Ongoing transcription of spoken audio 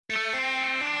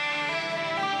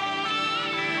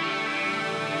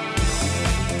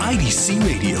Blues-IDC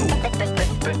Radio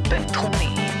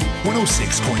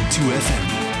 106.2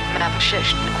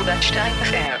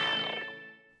 FM.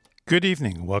 Good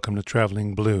evening. Welcome to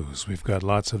Traveling Blues. We've got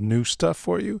lots of new stuff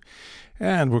for you,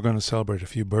 and we're going to celebrate a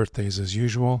few birthdays as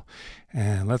usual.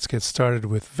 And let's get started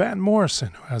with Van Morrison,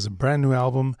 who has a brand new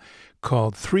album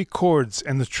called Three Chords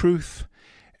and the Truth.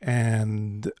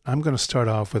 And I'm going to start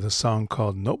off with a song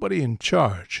called Nobody in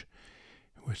Charge,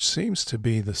 which seems to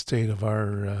be the state of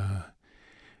our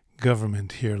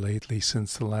government here lately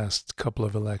since the last couple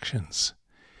of elections.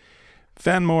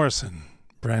 Van Morrison,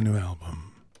 brand new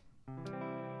album.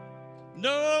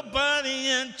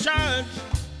 Nobody in charge.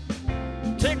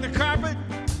 Take the carpet,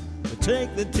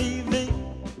 take the TV.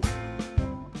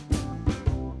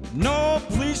 No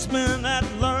policeman at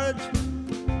large.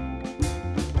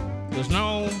 There's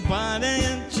nobody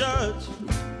in charge.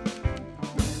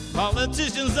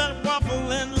 Politicians that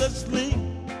waffle endlessly,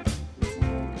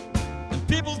 and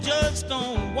people just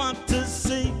don't want to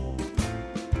see.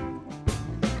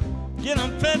 Get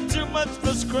them paid too much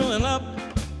for screwing up.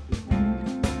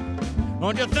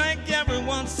 Don't you think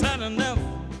everyone's had enough?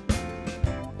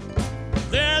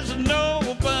 There's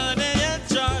nobody in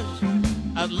charge,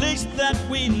 at least that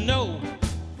we know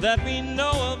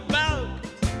about.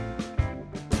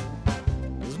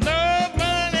 There's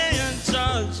nobody in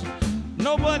charge.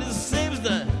 Nobody seems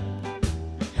to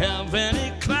have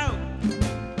any clout.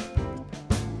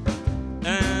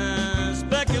 And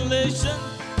speculation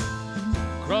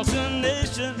across the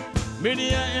nation,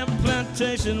 media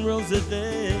implantation rules the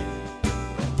day.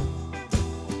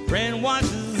 Brainwash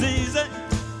is easy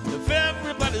if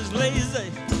everybody's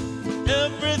lazy.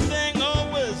 Everything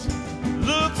always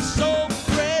looks so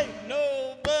great.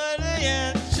 Nobody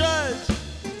in charge.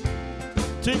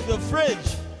 Take the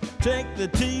fridge, take the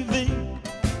TV.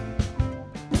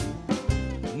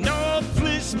 No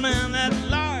policeman at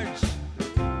large.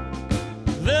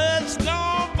 There's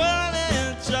nobody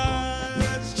in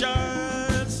charge,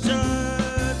 charge,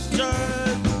 charge,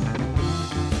 charge.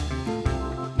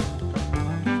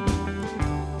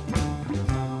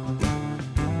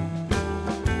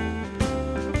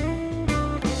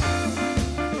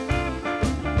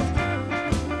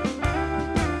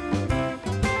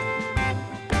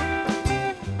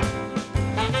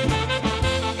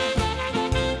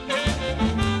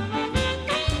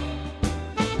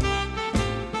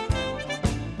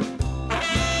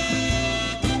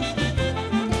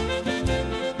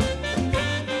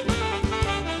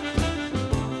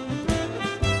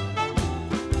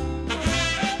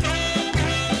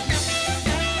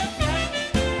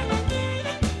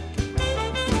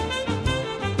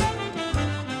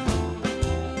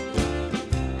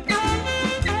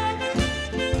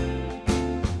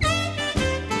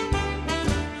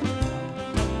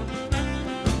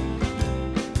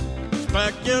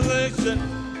 Speculation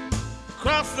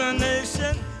across the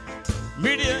nation,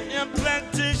 media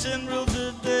implantation rules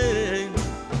today.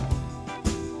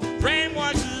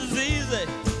 Brainwash is easy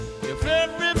if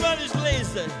everybody's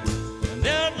lazy, and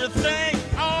everything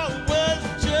always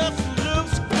just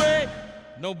looks great.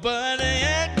 Nobody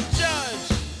in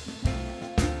charge,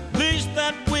 least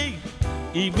that we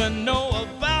even know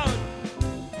about.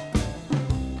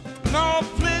 No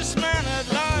policeman at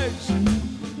large.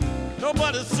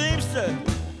 Nobody seems to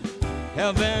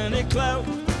have any clout.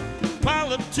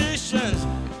 Politicians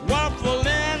waffle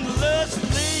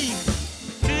endlessly.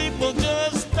 People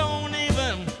just don't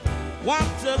even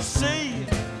want to see.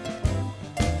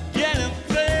 Getting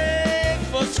paid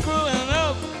for screwing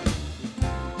up.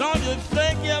 Don't you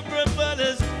think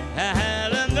everybody's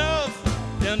had enough?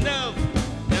 Enough,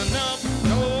 enough.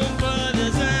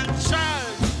 Nobody's in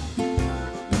charge.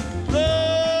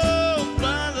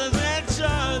 Nobody's in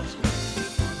charge.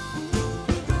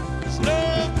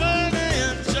 Nobody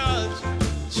in charge,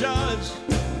 charge.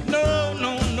 No,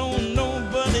 no, no,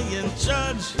 nobody in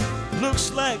charge.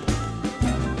 Looks like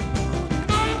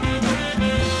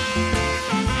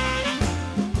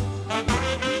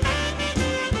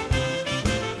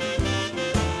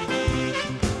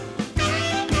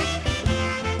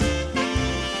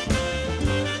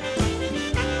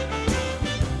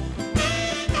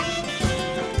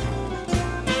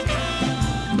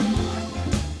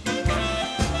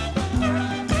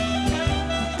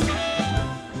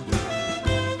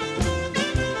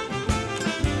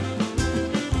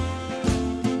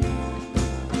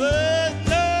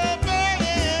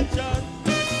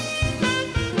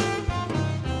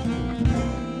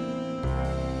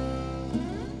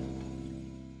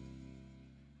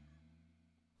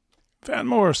Van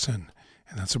Morrison,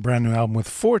 and that's a brand new album with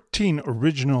 14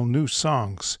 original new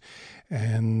songs.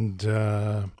 And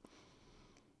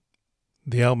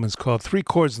The album is called 3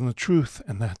 Chords and the Truth,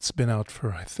 and that's been out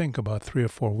for, I think, about 3 or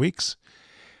 4 weeks.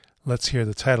 Let's hear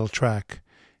the title track.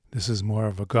 This is more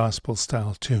of a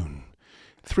gospel-style tune.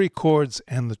 3 Chords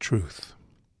and the Truth.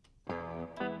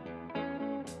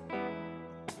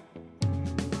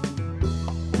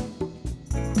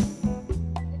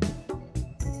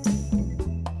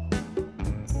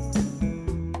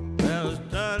 Well, I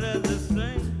started to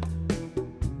sing,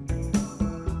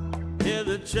 hear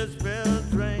the church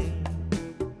bells ring.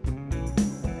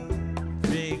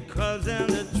 3 chords and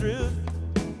the truth.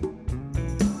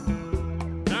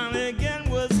 John again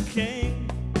was king.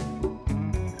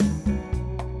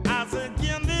 I said,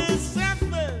 give me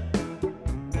something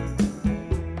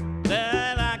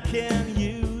that I can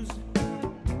use.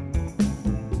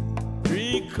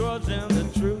 3 chords and the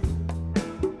truth.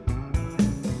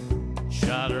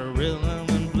 Shot a rhythm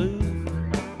and blues.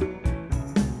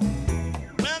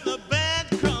 When the band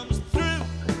comes through,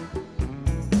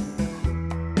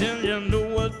 then you know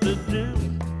what to do.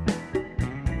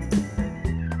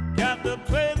 Got to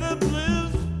play the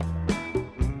blues.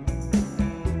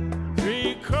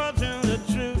 3 chords and the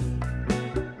truth.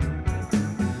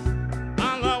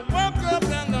 And I woke up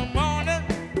in the morning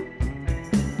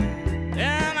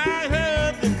and I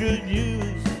heard the good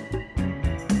news.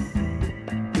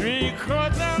 3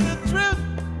 chords and the truth.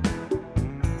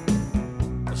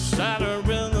 A side of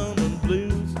rhythm and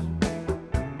blues.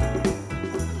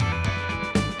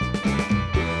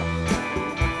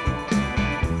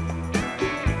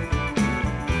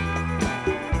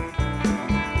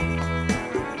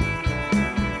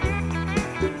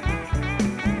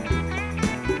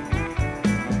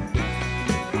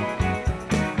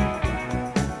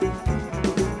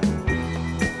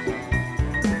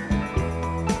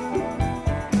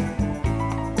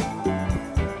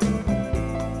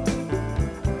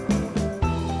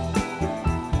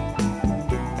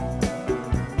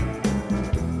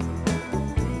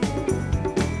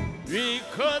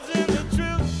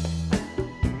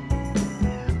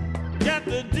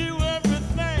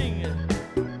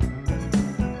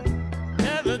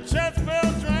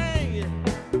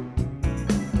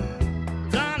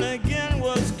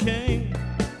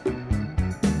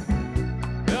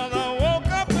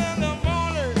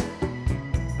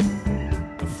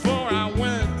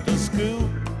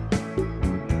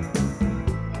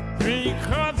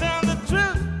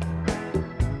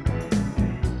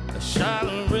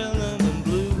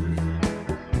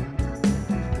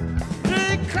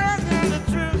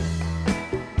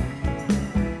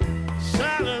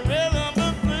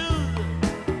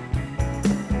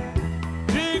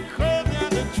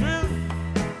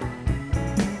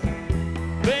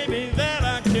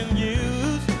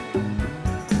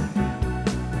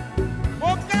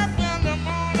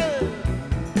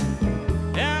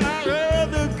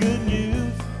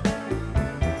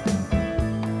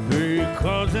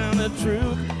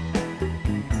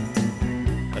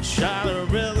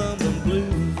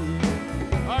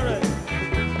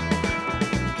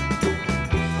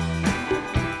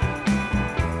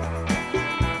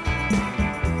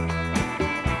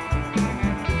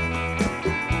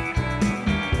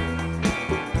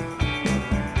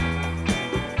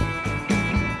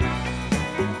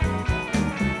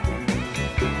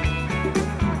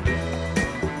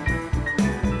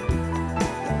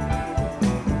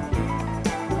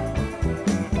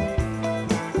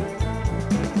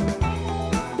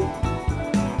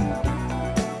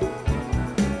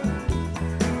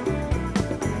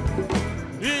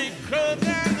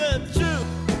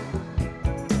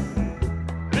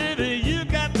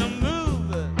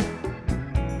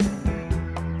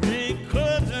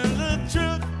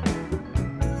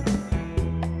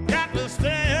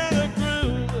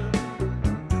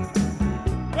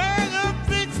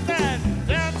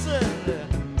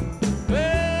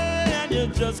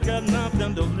 Just got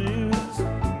nothing to lose.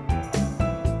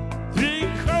 3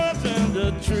 chords and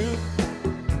the truth.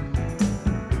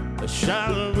 A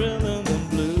shot of rhythm and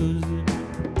blues.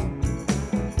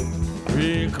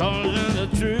 3 chords and the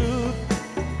truth.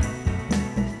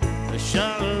 A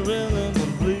shot of rhythm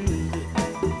and blues.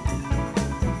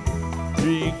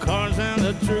 3 chords and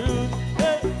the truth.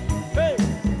 Hey, hey.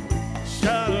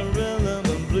 Shot of rhythm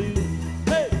and blues.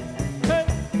 Hey, hey,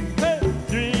 hey.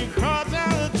 3 chords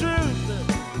and the truth.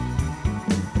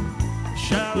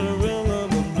 Shout a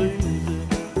rhythm and blues.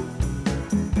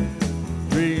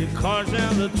 3 chords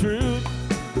and the truth.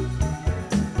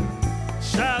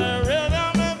 Shout a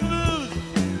rhythm and blues.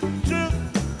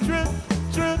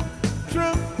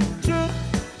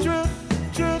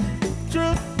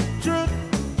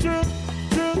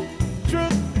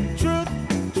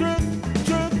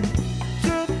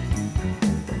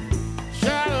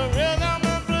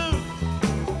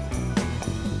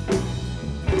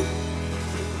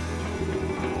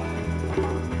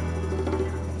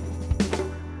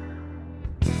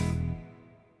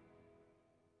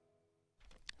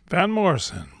 Van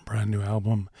Morrison, brand new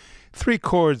album, Three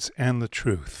Chords and the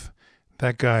Truth.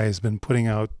 That guy has been putting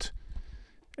out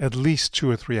at least 2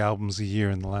 or 3 albums a year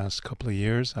in the last couple of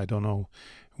years. I don't know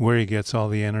where he gets all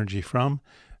the energy from,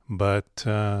 but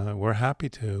we're happy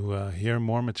to hear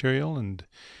more material, and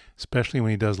especially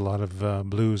when he does a lot of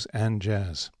blues and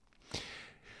jazz.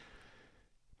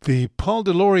 The Paul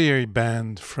Delorier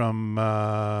Band from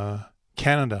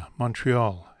Canada,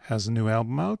 Montreal, has a new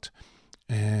album out.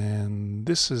 And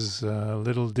this is a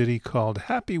little ditty called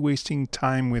Happy Wasting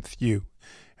Time With You.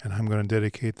 And I'm going to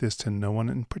dedicate this to no one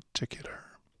in particular.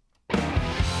 I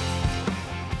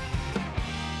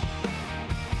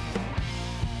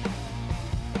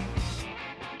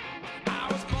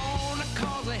was born to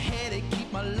cause a headache,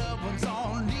 keep my loved ones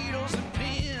on needles and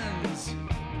pins.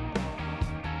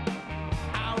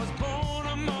 I was born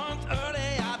a month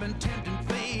early, I've been tempting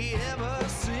fate ever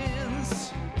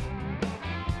since.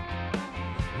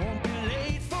 Won't be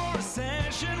late for a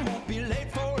session, won't be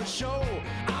late for a show.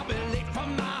 I'll be late for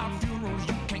my funeral,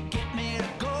 you can't get me to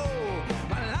go.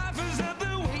 My life is up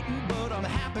there waiting, but I'm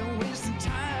happy wasting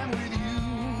time with you.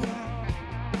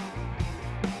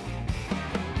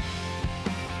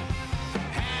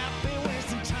 Happy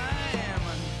wasting time.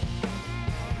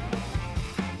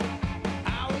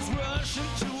 I was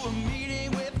rushing to a meeting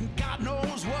with God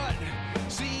knows what.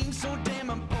 Seemed so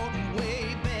damn important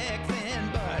way back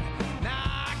then, but now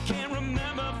I can't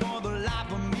remember for the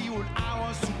life of me what I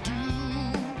was to do.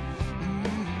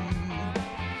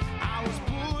 I was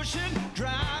pushing,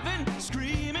 driving,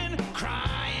 screaming,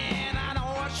 crying. I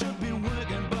know I should be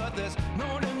working, but there's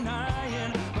no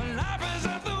denying. My life is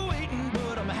up the waiting,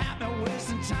 but I'm happy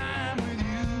wasting time with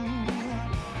you.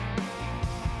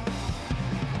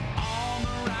 On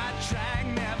the right track,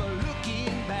 never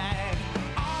looking back.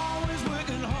 Always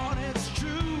working hard, it's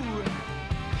true.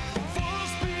 Full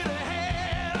speed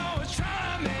ahead, always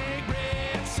trying to make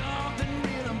bread. Something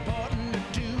real important to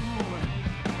do.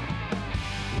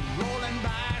 Rolling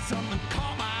by, something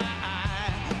caught my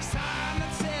eye. Sign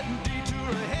that said detour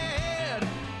ahead.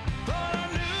 Thought I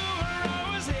knew where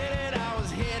I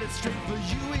was headed straight for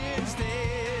you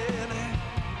instead.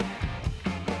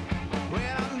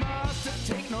 Well, I must have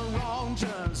taken a wrong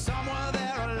turn somewhere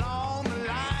there along the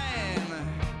line.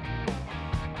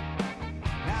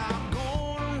 Now I'm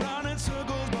going around in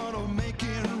circles, but I'm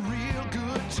making real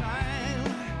good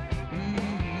time.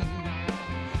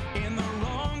 In the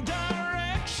wrong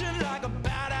direction, like a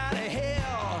bat out of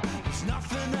hell. There's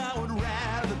nothing I would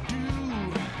rather do.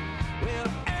 Well,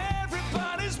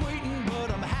 everybody's waiting,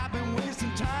 but I'm happy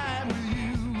wasting time with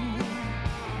you.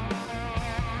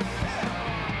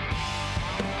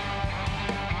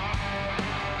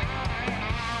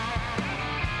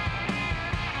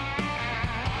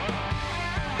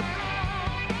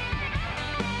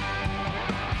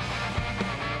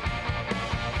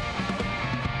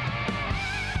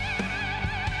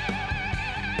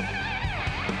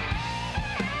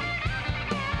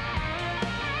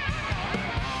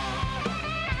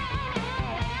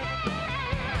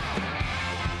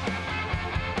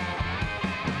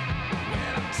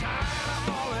 Well, I'm tired of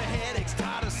all the headaches,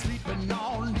 tired of sleeping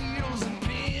on needles and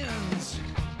pins.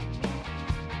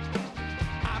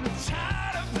 I'm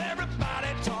tired of everybody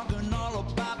talking all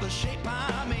about the shape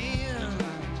I'm in.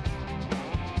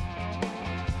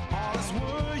 All this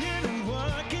worrying and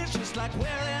working's just like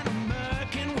wearing a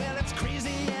merkin. Well, it's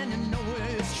crazy and you know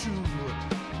it's true.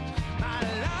 My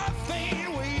life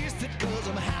ain't wasted 'cause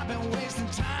I'm happy wasting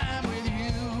time with you.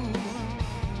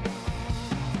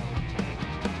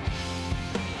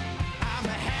 I'm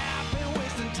happy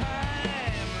wasting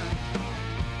time.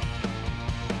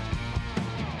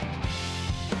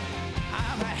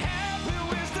 I'm happy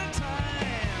wasting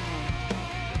time.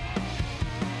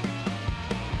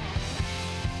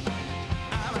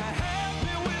 I'm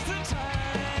happy wasting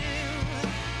time.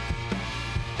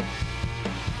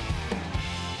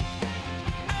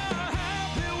 I'm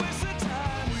happy wasting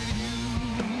time with you.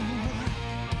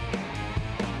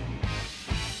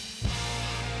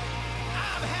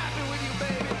 I'm happy with you,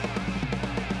 baby.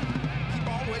 Keep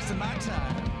on wasting my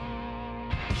time.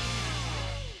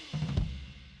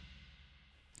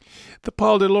 The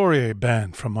Paul Delorier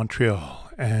Band from Montreal.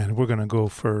 And we're going to go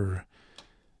for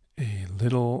a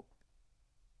little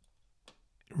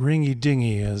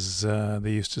ringy-dingy, as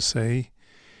they used to say.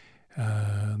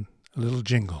 A little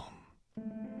jingle.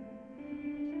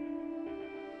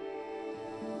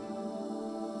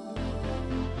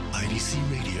 IDC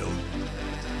Radio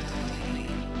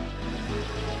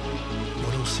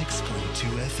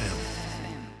 106.2 FM.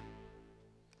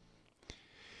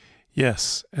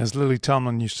 Yes, as Lily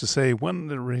Tomlin used to say, one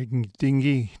little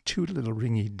ringy-dingy, two little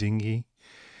ringy-dingy.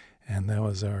 And that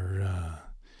was our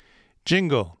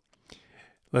jingle.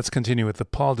 Let's continue with the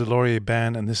Paul Delorier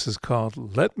Band, and this is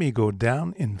called Let Me Go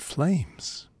Down in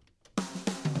Flames.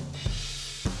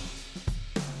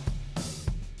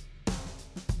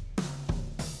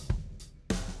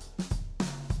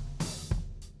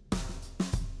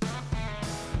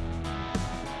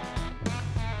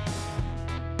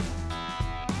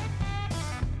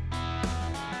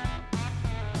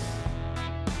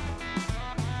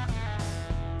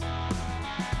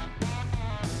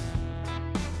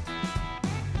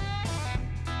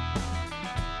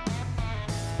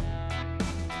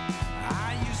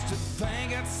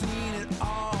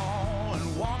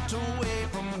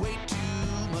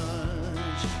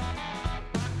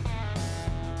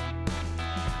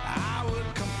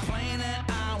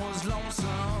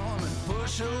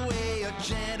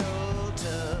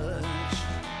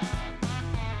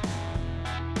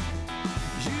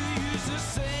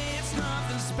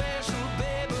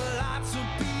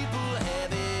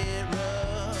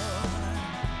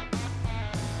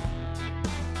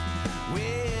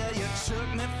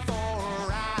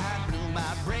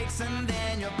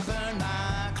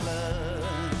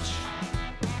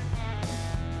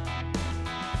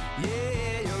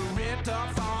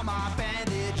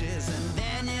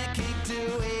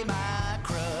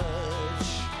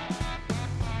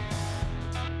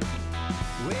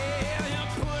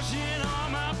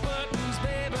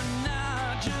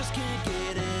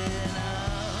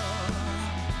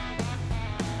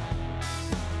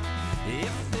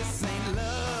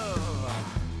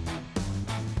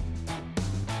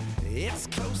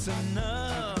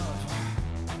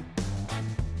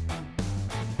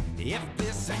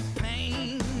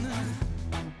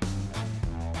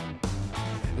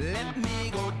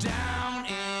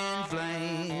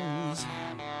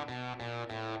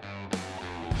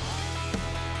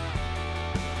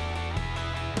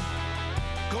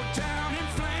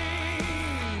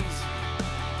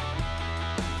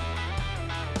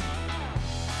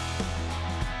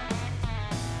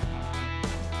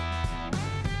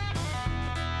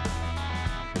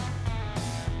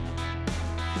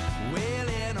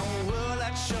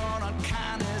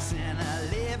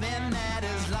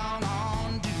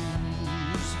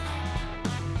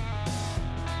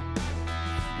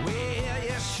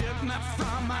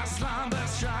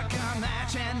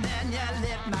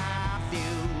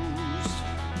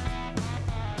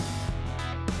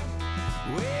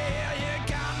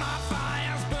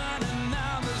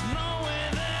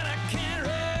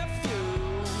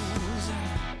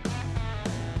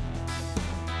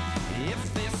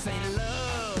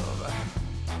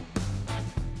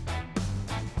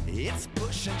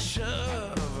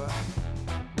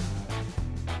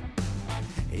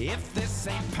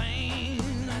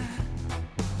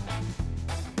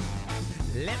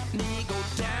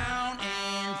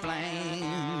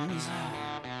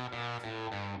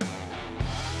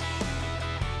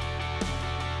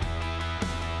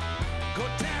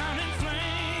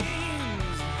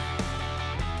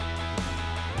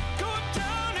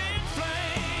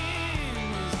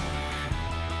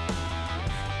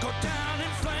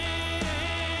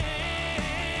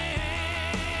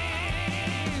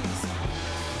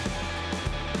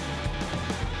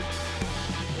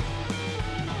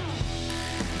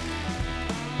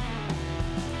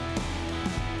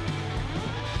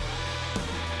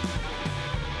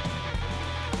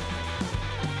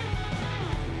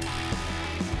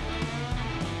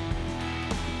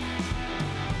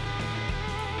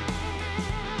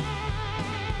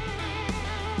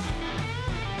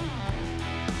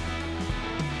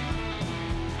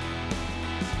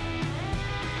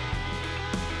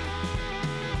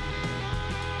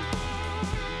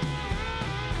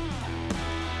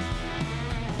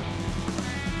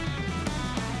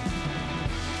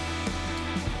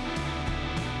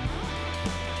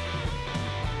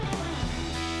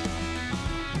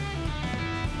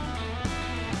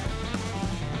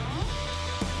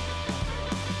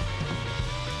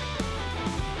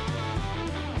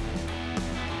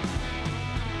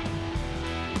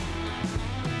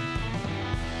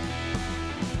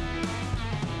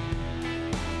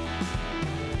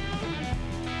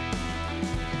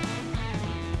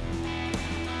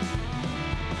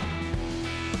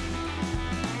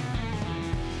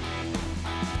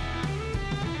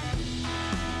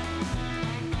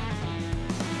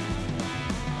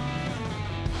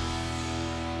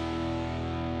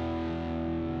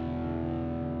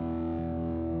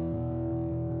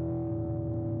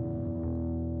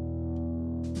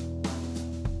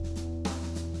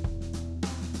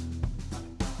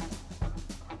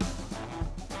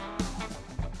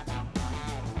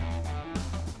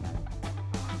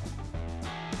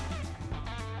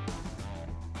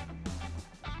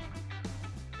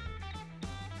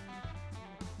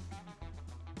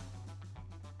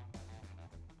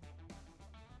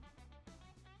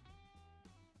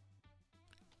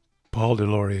 Paul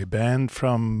Delorier Band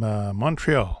from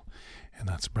Montreal. And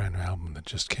that's a brand new album that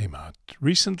just came out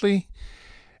recently.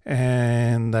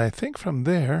 And I think from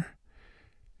there,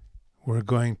 we're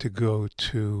going to go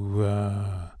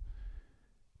to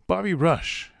Bobby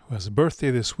Rush, who has a birthday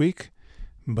this week,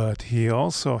 but he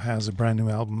also has a brand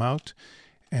new album out.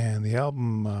 And the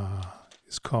album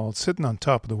is called Sitting on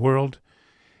Top of the World.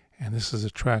 And this is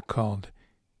a track called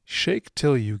Shake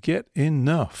Till You Get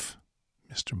Enough,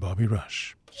 Mr. Bobby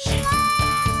Rush.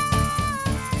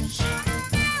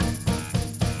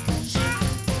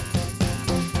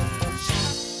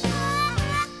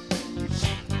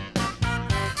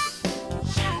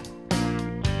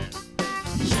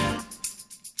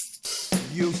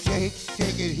 You shake,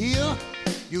 shake it here.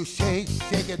 You shake,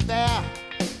 shake it there.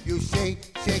 You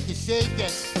shake, shake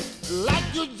it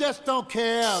like you just don't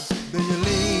care. Then you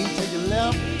lean to your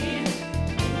left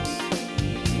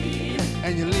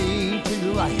and you lean to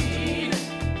your right.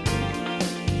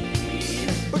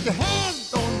 Put your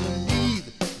hands on your knees,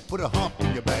 put a hump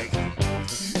in your back.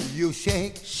 You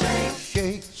shake, shake,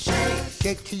 shake, shake,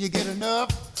 shake till you get enough.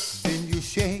 Then you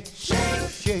shake, shake,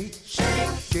 shake,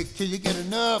 shake, shake till you get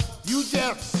enough. You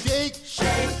just shake,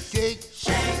 shake, shake,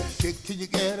 shake, shake till you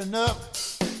get enough.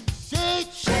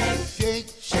 Shake, shake, shake,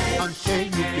 shake until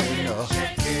you get enough.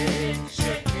 Shake it,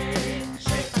 shake it,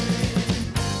 shake it.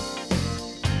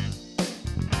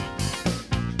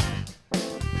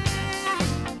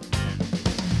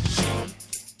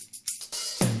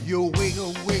 You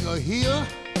wiggle, wiggle here.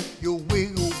 You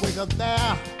wiggle, wiggle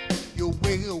there. You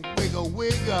wiggle, wiggle,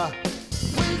 wiggle.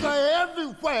 Wiggle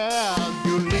everywhere.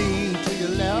 You lean to your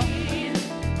left.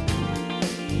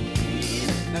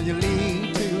 Now you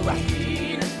lean to your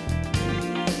right.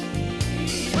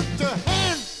 Put your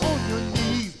hands on your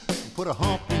knees. Put a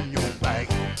hump in your back.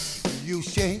 You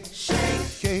shake, shake,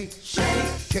 shake,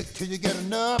 shake, shake till you get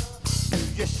enough.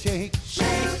 Just shake,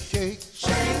 shake, shake,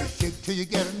 shake, shake till you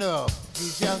get enough. You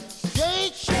just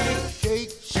shake, shake,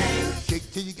 shake, shake,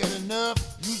 shake till you get enough.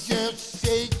 You just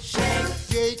shake, shake,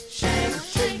 shake, shake,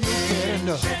 shake, you get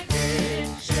enough. Shake it,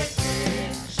 shake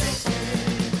it, shake it.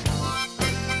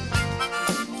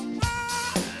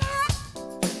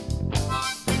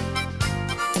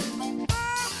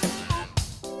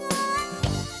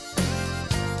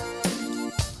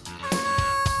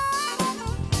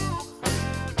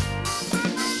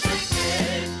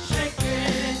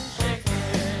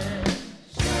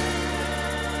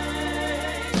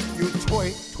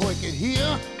 Twerk it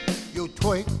here, you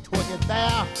twerk it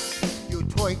there, you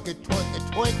twerk it,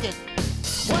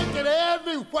 twerk it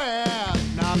everywhere.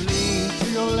 Now lean to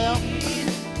your left,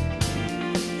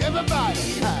 everybody,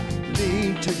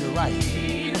 lean to your right.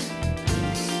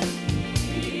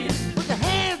 Put your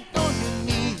hands on your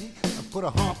knees and put a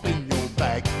hump in your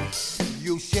back.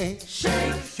 You shake,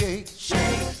 shake, shake,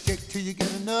 shake, shake till you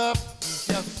get enough.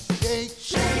 You just shake,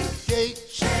 shake, shake,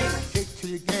 shake, shake till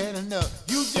you get enough.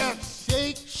 You just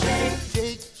shake, shake,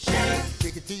 shake, shake,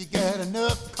 shake it till you get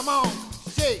enough. Come on,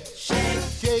 shake, shake,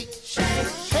 shake, shake,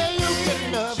 till you get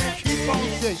enough. Keep on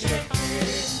shaking.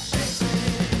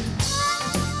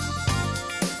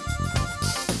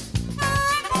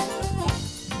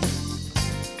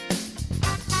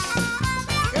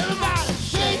 Everybody,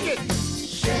 shake it,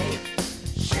 shake it,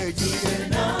 shake till you get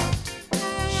enough.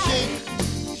 Shake,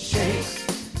 shake,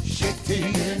 shake till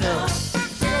you get enough.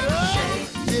 Shake it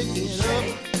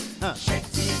up, shake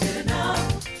till you get enough.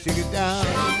 Shake it down,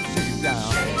 shake it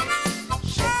down.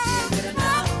 Shake till you get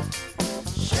enough.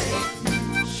 Shake,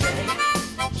 shake, shake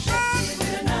till you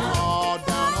get enough. All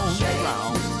down on the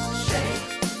ground. Shake,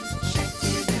 shake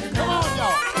till you get enough. Come on,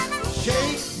 y'all.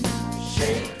 Shake,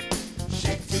 shake,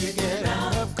 shake till you get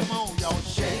enough. Come on, y'all.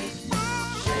 Shake,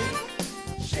 shake,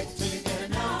 shake till you get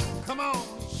enough. Come on,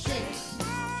 shake,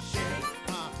 shake,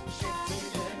 shake till you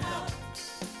get enough.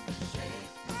 Shake, shake,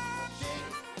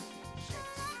 shake till you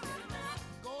get enough.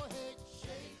 Go ahead,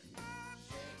 shake,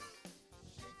 shake,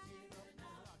 shake till you get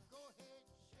enough. Go ahead,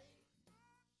 shake.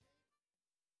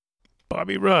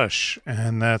 Bobby Rush,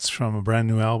 and that's from a brand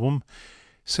new album,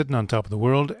 Sitting on Top of the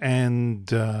World,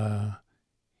 and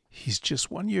he's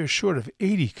just 1 year short of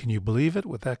 80, can you believe it,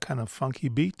 with that kind of funky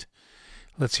beat?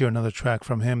 Let's hear another track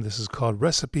from him. This is called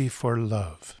Recipe for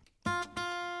Love.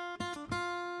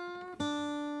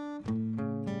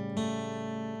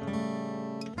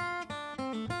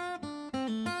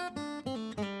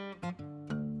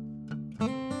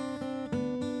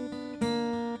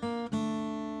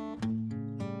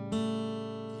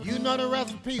 You know the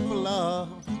recipe for love.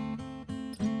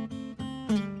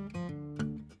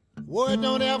 Word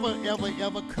don't ever, ever,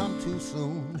 ever come too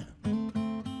soon.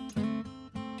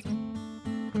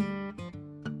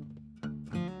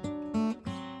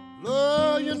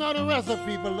 Now the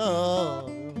recipe for love,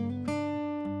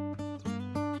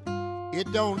 it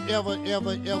don't ever,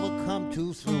 ever, ever come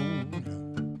too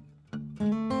soon.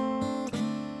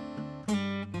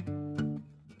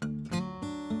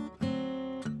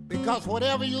 Because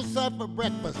whatever you serve for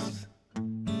breakfast,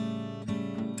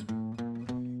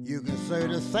 you can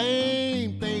serve the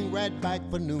same thing right back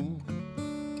for noon.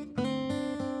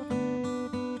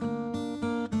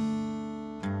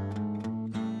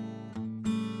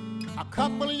 A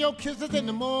couple of your kisses in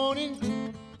the morning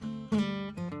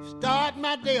start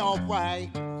my day off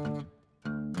right.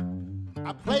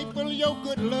 A plate full of your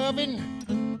good loving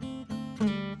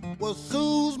will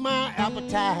soothe my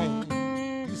appetite.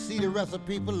 You see the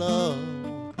recipe for love,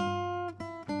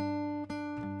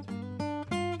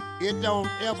 it don't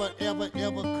ever, ever,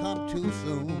 ever come too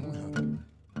soon.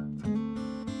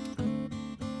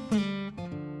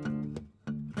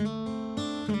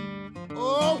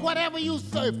 Oh, whatever you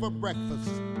serve for breakfast,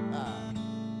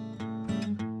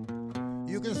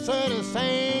 you can serve the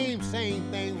same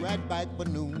thing right back for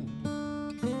noon.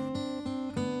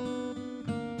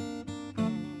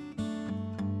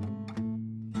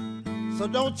 So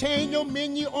don't change your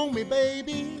menu on me,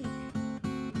 baby.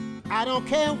 I don't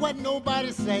care what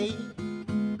nobody say.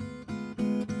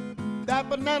 That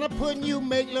banana pudding you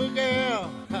make, little girl,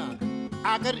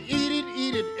 I could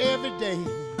eat it every day.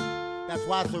 That's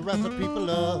why it's a recipe for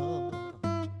love.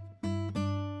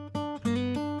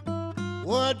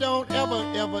 Well, don't ever,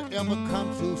 ever, ever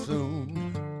come too soon.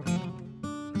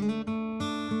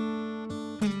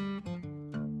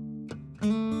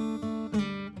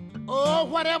 Oh,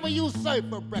 whatever you serve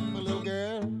for breakfast, little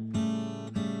girl,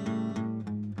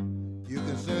 you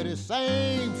can serve the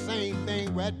same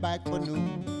thing right back for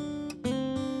noon.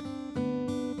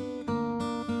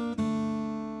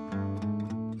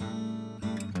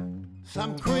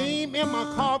 Some cream in my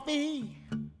coffee,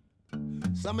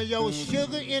 some of your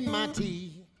sugar in my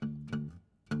tea,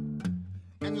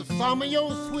 and some of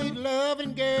your sweet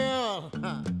loving, girl,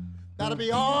 that'll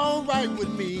be all right with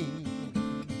me.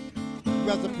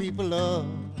 Recipe for love,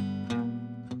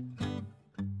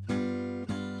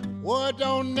 well,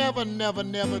 don't never, never,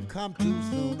 never come too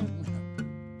soon.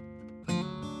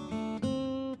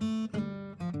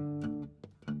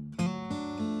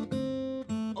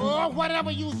 Oh,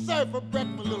 whatever you serve for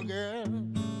breakfast, little girl,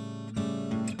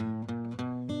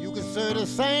 you can serve the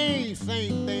same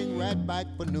thing right back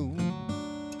for noon.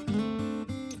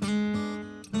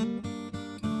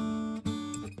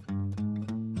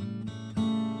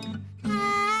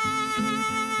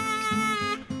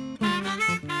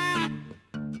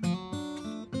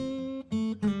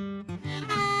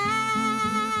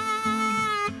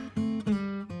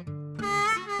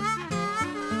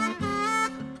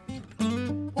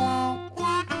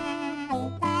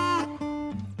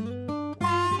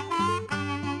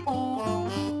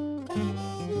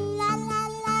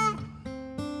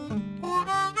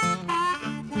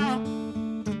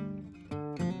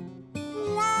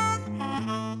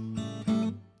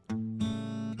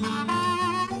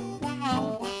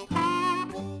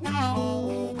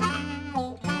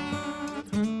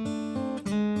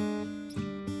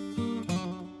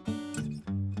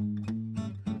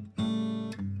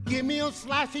 Give me a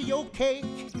slice of your cake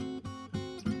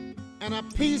and a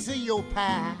piece of your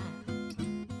pie,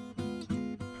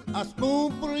 a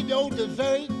spoonful of your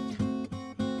dessert,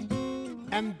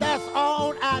 and that's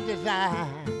all I desire.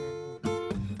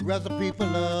 Recipe for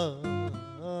love,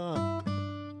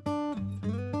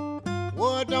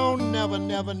 well, don't never,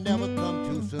 never, never come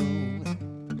too soon.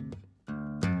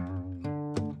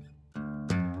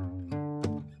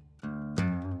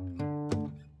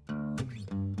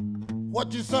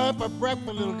 What you serve for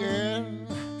breakfast, little girl,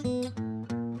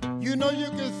 you know you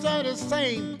can serve the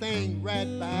same thing right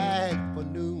back for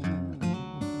noon.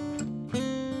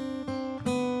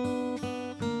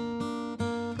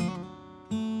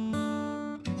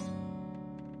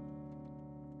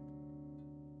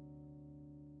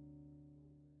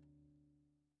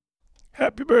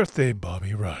 Happy birthday,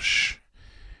 Bobby Rush.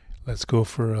 Let's go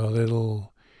for a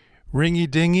little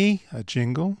ringy-dingy, a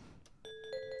jingle.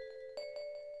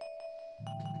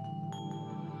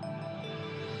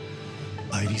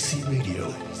 IDC Radio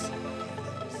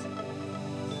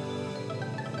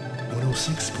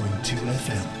 106.2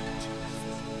 FM.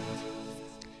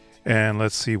 And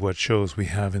let's see what shows we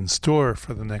have in store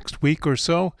for the next week or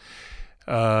so.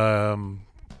 Bear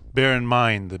in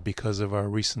mind that because of our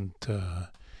recent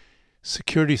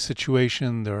security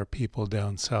situation, there are people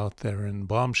down south that are in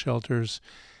bomb shelters,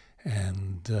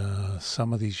 and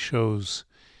some of these shows,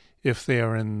 if they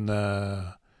are in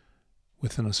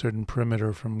within a certain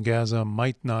perimeter from Gaza,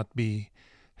 might not be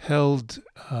held,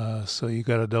 so you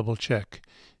got to double check.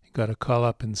 You got to call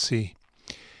up and see.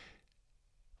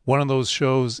 One of those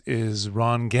shows is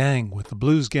Ron Gang with the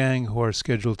Blues Gang, who are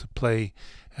scheduled to play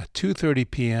at 2:30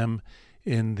 p.m.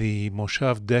 in the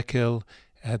Moshav Dekel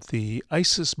at the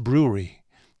Isis Brewery.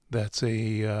 That's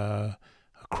a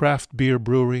craft beer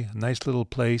brewery, a nice little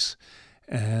place,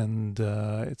 and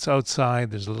it's outside.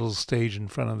 There's a little stage in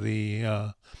front of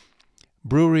the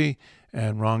brewery,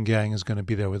 and Ron Gang is going to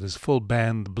be there with his full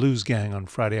band, the Blues Gang, on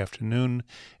Friday afternoon.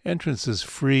 Entrance is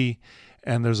free,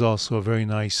 and there's also a very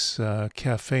nice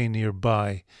cafe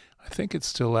nearby. I think it's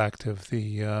still active.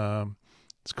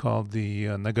 It's called the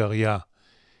Nagaria,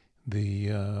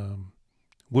 the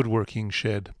woodworking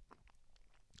shed.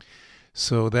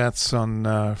 So that's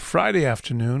on Friday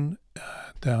afternoon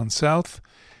down south.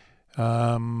 What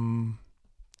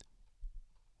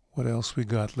else we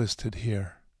got listed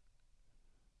here?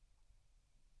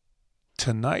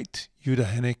 Tonight, Yuda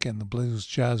Hennick and the Blues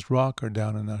Jazz Rock are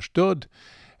down in Ashdod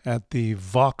at the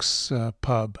Vox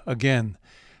pub. Again,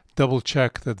 double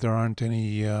check that there aren't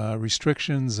any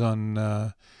restrictions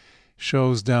on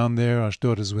shows down there.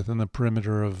 Ashdod is within the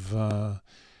perimeter of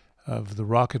the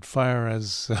rocket fire,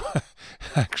 as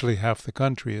actually half the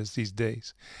country is these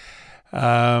days.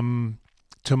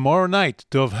 Tomorrow night,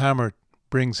 Dov Hammer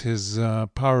brings his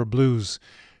power blues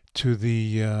to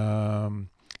the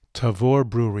Tavor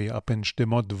Brewery up in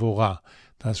Shdemot Dvora.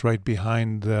 That's right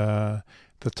behind the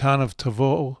town of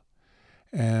Tavor,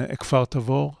 Ekfar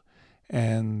Tavor,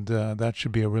 and that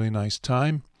should be a really nice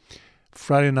time.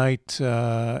 Friday night,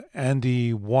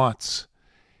 Andy Watts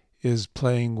is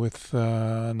playing with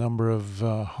a number of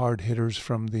hard hitters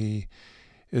from the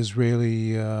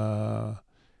Israeli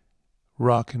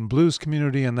rock and blues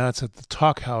community, and that's at the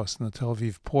Talk House in the Tel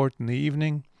Aviv port in the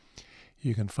evening.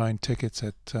 You can find tickets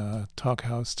at Talk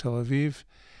House Tel Aviv.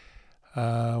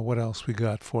 What else we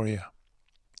got for you?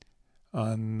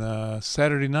 On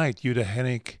Saturday night, Yuda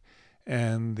Hennick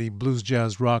and the Blues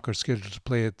Jazz Rock are scheduled to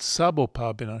play at Sabo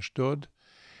Pub in Ashdod,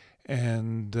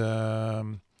 and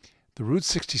the Route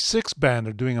 66 band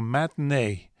are doing a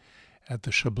matinee at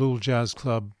the Shablul Jazz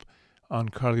Club on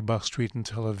Karlibach Street in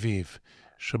Tel Aviv.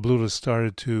 Shablul has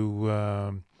started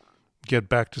to get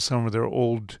back to some of their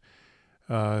old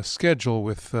schedule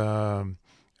with a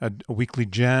weekly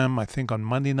jam, I think, on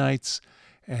Monday nights,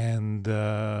 and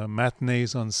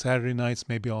matinees on Saturday nights,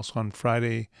 maybe also on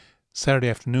Saturday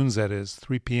afternoons, that is,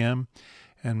 3 p.m.,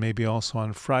 and maybe also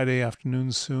on Friday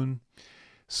afternoons soon.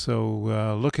 So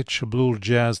look at Shablul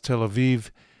Jazz Tel Aviv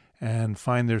and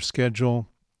find their schedule.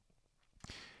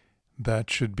 That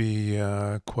should be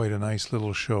quite a nice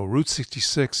little show. Route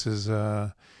 66 is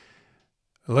a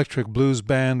electric blues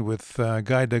band with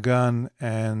Guy Dagan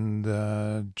and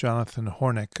Jonathan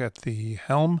Hornick at the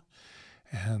helm,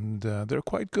 and they're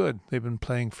quite good. They've been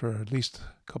playing for at least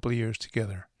a couple of years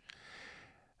together.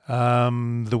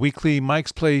 The weekly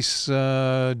Mike's Place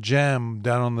jam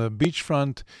down on the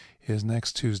beachfront is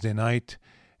next Tuesday night,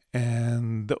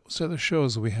 and those are the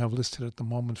shows that we have listed at the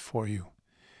moment for you.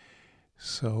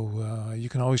 So you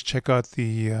can always check out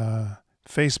the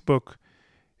Facebook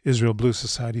Israel Blues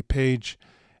Society page,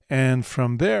 and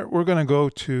from there we're going to go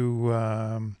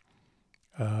to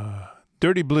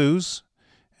Dirty Blues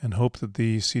and hope that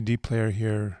the CD player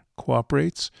here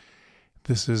cooperates.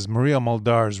 This is Maria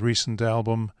Muldar's recent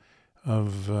album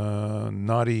of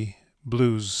naughty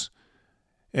blues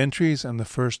entries, and the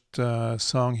first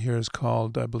song here is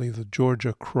called, I believe, the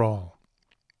Georgia Crawl.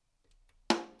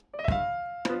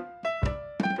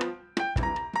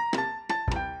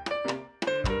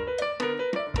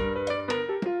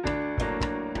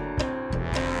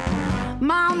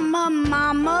 Mama,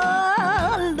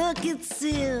 mama, look at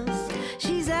sis.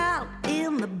 She's out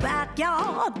in the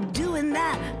backyard doing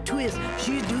that twist.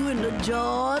 She's doing the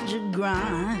Georgia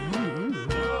grind.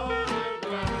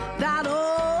 That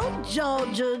old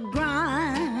Georgia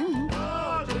grind.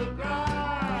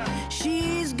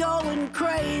 She's going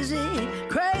crazy,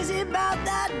 crazy about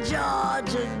that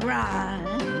Georgia grind.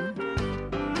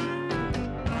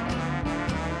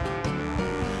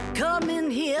 Come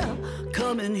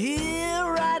in here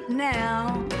right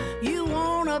now. You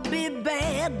wanna be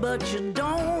bad, but you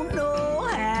don't know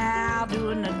how.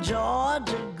 Doing the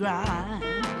Georgia grind.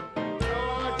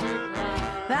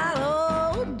 That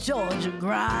old Georgia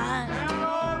grind.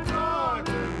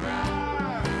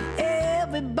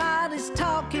 Everybody's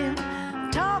talking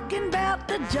about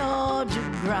the Georgia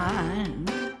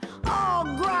grind. All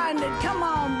grinded, come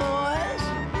on, boys.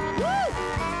 Woo!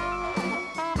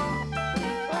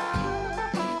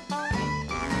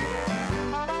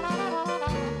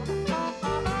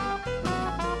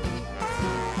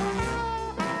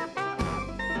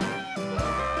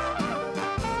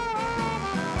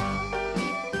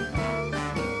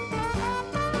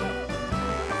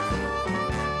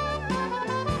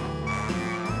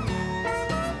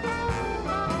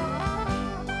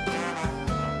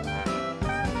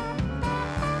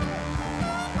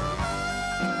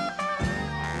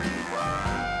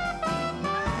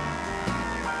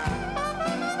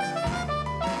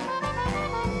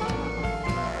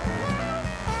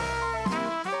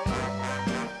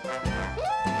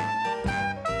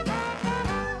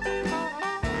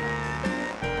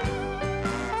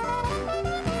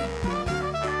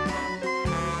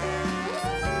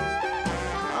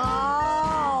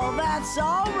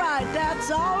 right,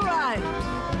 that's all right.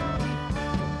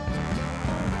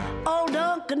 Old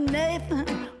Uncle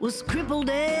Nathan was crippled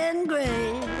and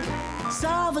gray.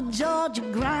 Saw the Georgia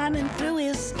grinding, threw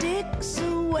his sticks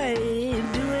away,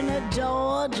 doing a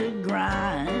Georgia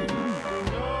grind.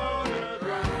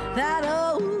 That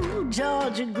old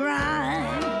Georgia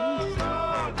grind.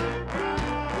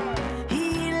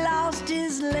 He lost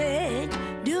his leg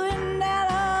doing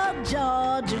that old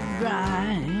Georgia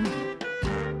grind.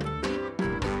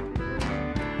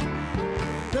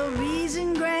 The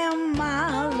reason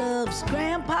Grandma loves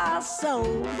Grandpa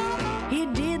so, he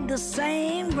did the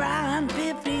same grind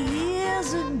 50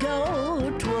 years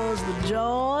ago. 'Twas the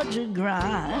Georgia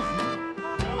grind.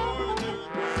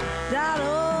 That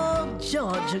old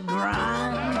Georgia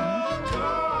grind.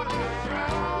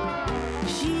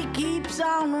 She keeps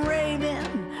on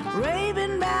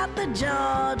raving about the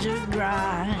Georgia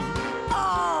grind.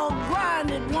 Oh,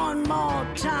 grind it one more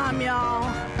time, y'all.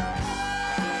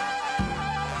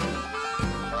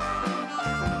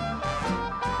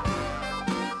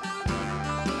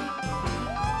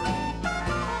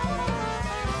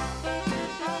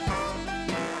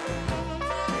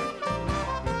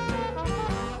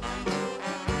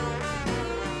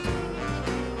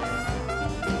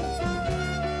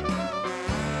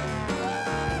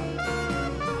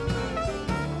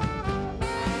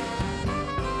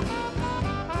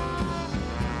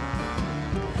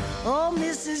 Oh,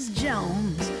 Mrs.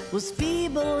 Jones was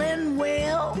feeble and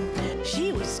well.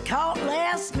 She was caught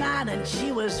last night and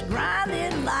she was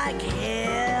grinding like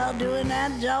hell, doing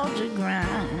that Georgia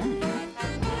grind.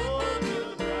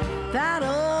 That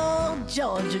old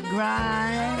Georgia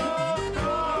grind.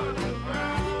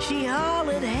 She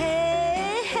hollered,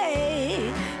 hey,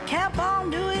 hey, kept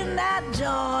on doing that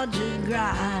Georgia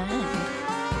grind.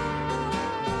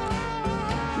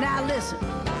 Now listen.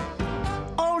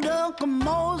 Old Uncle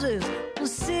Moses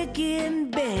was sick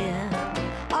in bed.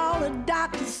 All the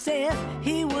doctors said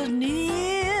he was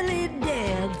nearly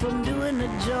dead from doing the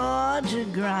Georgia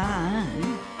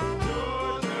grind.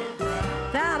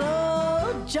 That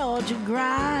old Georgia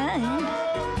grind.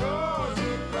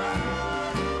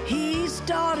 He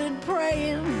started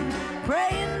praying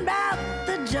about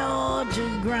the Georgia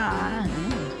grind.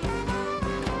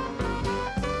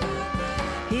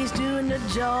 He's doing the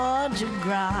Georgia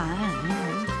grind.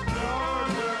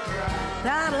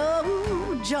 That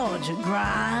old Georgia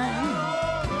grind.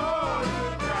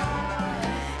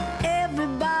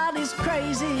 Everybody's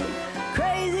crazy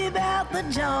about the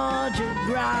Georgia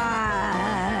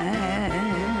grind.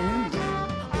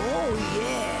 Oh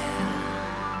yeah.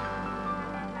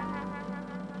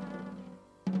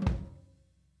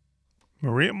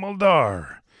 Maria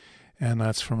Muldaur. And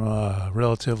that's from a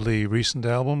relatively recent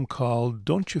album called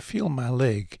Don't You Feel My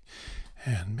Leg.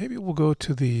 And maybe we'll go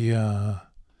to the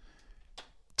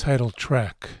title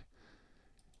track.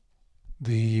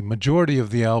 The majority of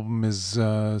the album is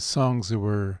songs that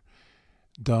were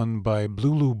done by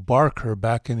Lulu Barker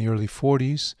back in the early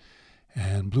 40s.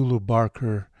 And Lulu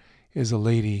Barker is a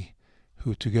lady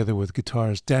who, together with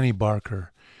guitarist Danny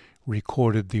Barker,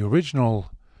 recorded the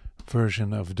original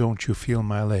version of Don't You Feel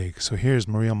My Leg. So here's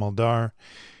Maria Muldaur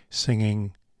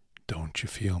singing Don't You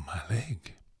Feel My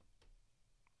Leg.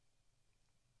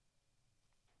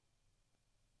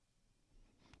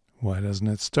 Why doesn't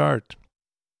it start?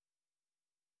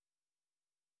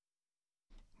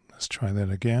 Let's try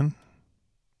that again.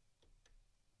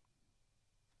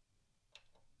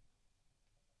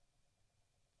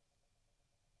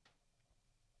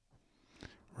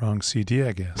 Wrong CD,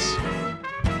 I guess.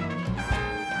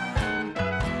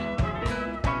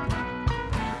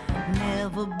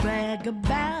 Never brag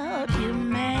about your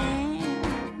man,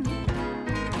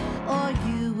 or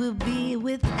you will be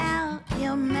without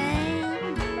your man.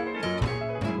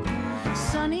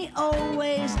 Sonny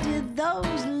always did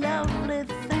those lovely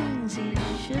things he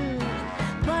should,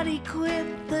 but he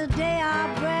quit the day I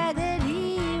bragged that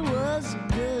he was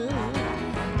good.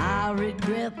 I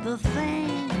regret the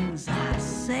things I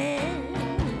said.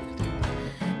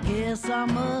 Guess I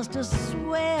must have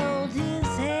swelled his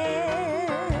head.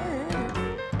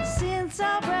 Since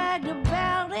I bragged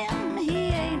about him,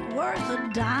 he ain't worth a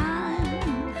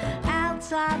dime.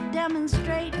 Outside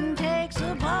demonstrating takes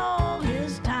up all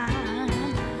his time.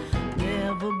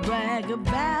 Never brag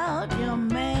about your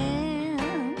man,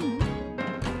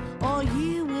 or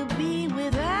you will be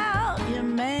without your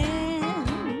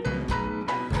man.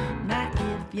 Now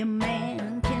if your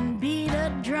man can beat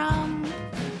a drum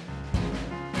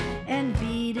and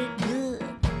beat it good,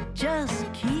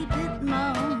 just keep it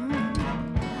mum.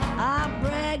 I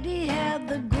bragged he had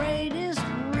the greatest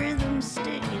rhythm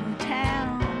stick in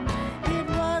town. It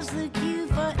was the cue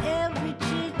for every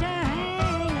chick to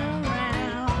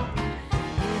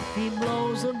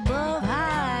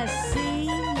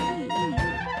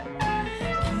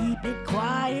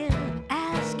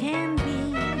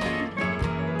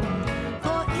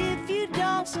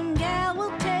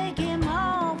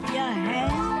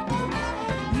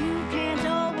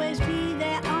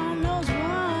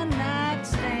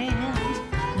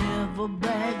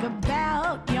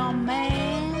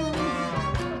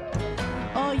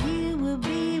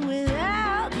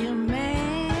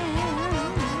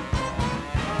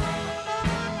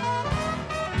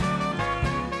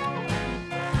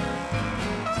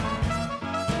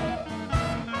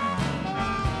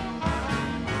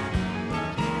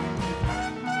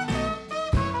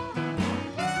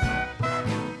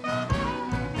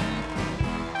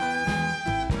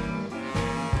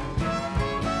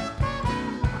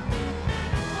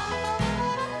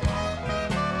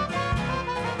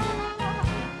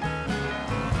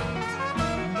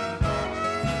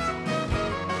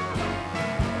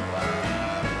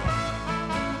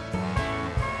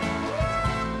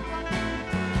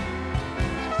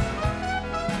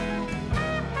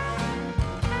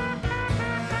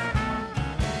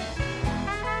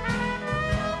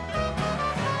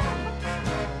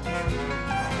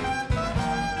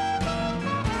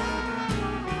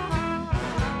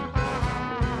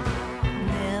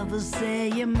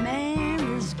your man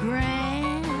is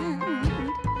grand,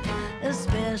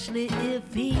 especially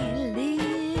if he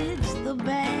leads the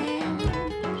band.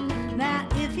 Now,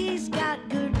 if he's got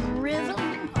good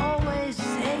rhythm, always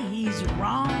say he's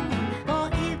wrong.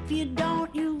 Or if you don't,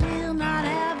 you will not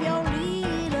have your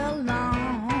lead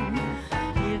along.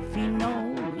 If he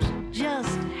knows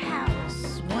just how to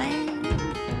swing,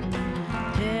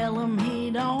 tell him he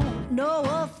don't know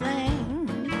a thing.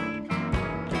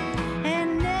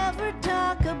 And never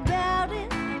talk about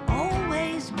it,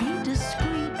 always be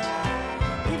discreet.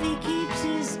 If he keeps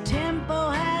his tempo,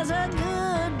 has a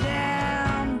good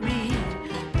downbeat,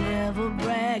 never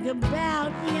brag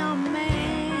about your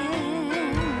man,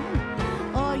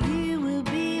 or you will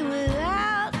be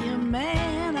without your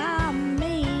man. I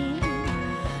mean,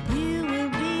 you will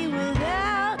be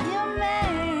without your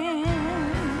man.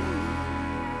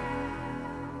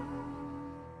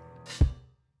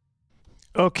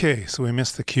 Okay, so we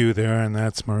missed the cue there, and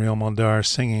that's Mariel Moldar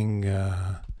singing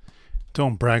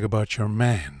Don't Brag About Your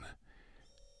Man.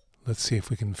 Let's see if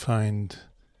we can find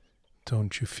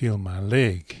Don't You Feel My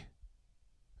Leg.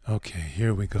 Okay,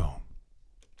 here we go.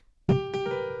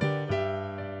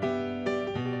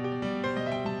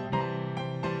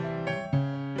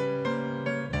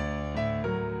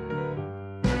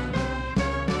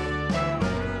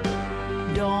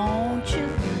 Don't you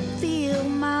feel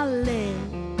my leg?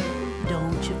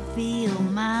 Don't you feel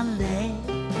my leg?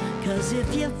 'Cause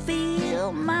if you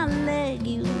feel my leg,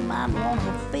 you might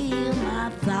wanna feel my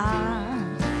thigh.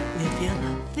 If you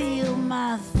feel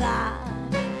my thigh,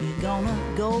 you're gonna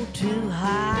go too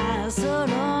high. So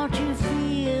don't you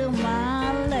feel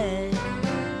my leg?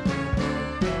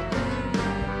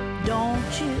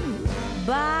 Don't you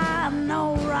buy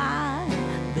no ride,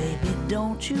 baby,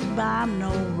 don't you buy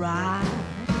no ride.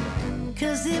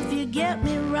 'Cause if you get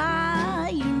me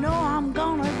right, you know I'm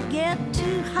gonna get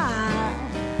too high.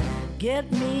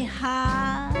 Get me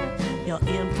high, you're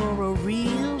in for a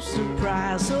real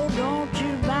surprise. So don't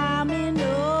you buy me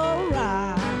no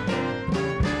ride.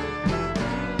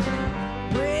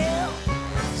 Well,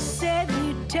 said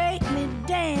you'd take me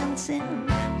dancing,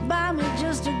 buy me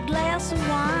just a glass of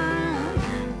wine.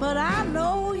 But I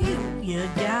know you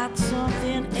got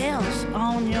something else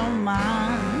on your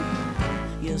mind.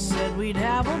 You said we'd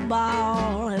have a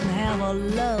ball and have a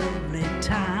lovely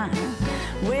time.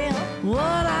 Well,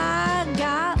 what I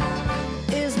got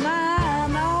is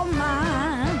mine, all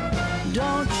mine.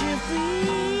 Don't you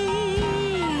feel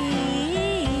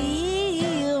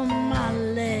my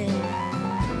leg?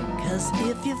 'Cause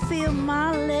if you feel my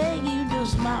leg, you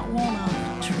just might wanna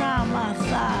try my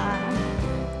thigh.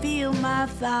 Feel my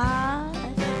thigh,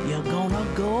 you're gonna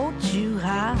go too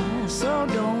high. So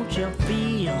don't you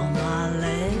feel my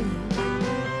leg?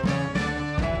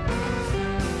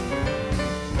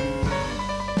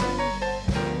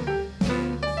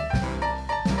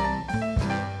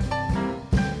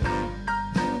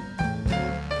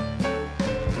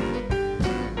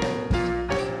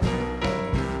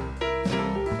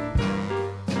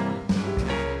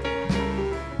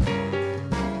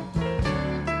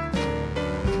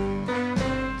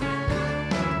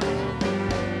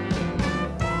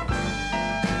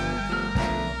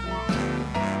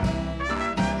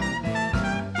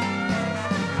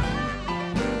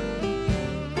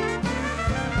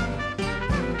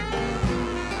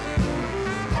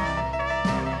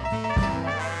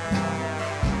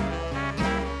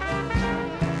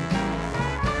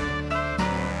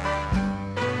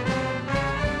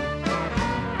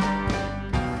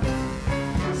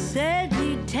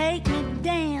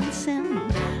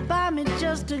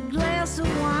 Just a glass of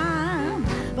wine.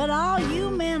 But all you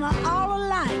men are all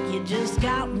alike. You just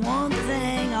got one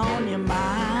thing on your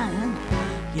mind.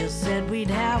 You said we'd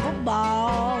have a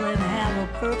ball and have a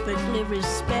perfectly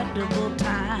respectable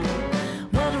time.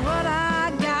 But what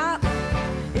I got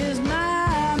is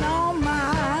mine, all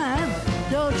mine.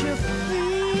 Don't you feel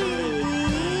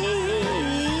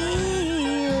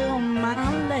my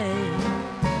leg?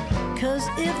 'Cause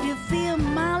if you feel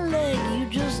my leg, you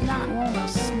just not wanna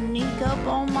sneak up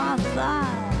on my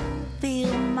thigh.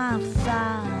 Feel my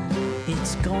thigh,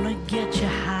 it's gonna get you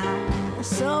high.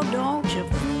 So don't you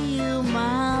feel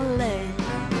my leg?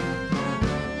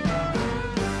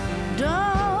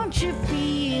 Don't you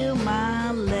feel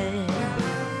my leg?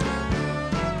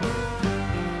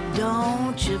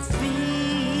 Don't you feel?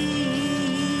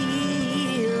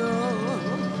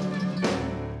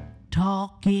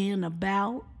 Talking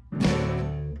about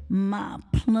my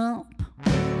plump,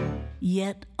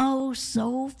 yet oh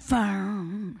so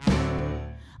firm,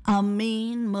 I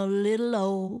mean my little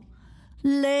old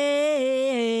leg.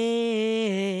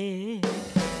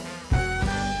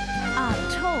 I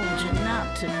told you not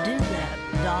to do that,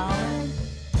 darling.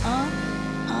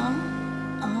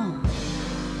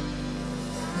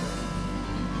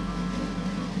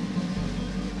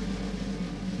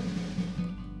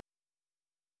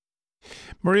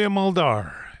 Maria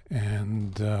Muldaur.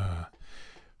 And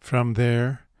from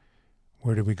there,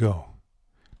 where do we go?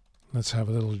 Let's have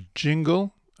a little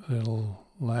jingle, a little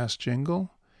last jingle,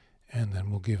 and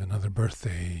then we'll give another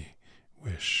birthday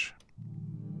wish.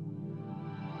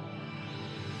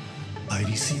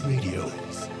 IDC Radio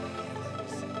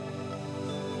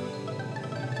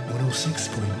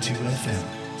 106.2 FM.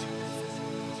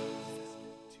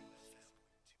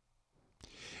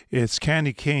 It's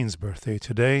Candy Kane's birthday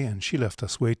today, and she left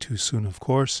us way too soon, of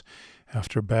course,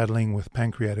 after battling with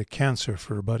pancreatic cancer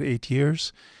for about 8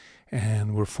 years.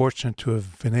 And we're fortunate to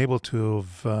have been able to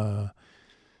have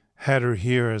had her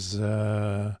here as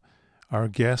our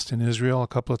guest in Israel a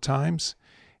couple of times.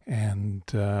 And,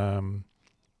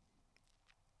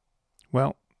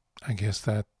 well, I guess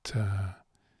that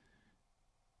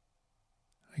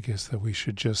we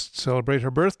should just celebrate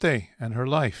her birthday and her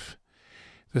life.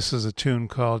 This is a tune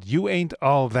called You Ain't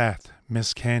All That,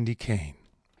 Miss Candy Kane.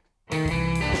 You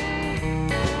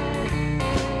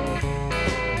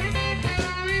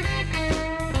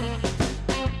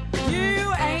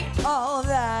ain't all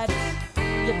that.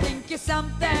 You think you're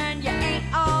something, you ain't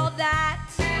all that.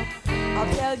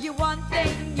 I'll tell you one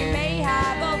thing, you may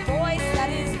have a voice that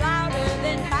is louder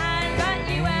than mine, but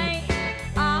you ain't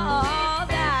all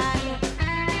that.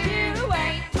 You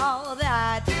ain't all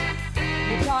that.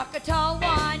 You talk a tall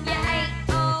one, you ain't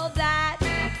all that.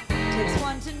 Takes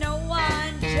one to know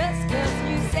one, just 'cause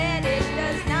you said it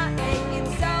does not make it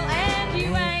so. And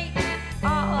you ain't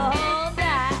all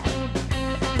that.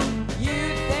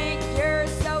 You think you're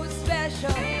so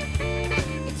special.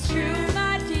 It's true,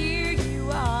 my dear,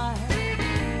 you are.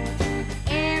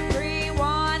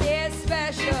 Everyone is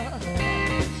special.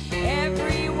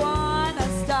 Everyone a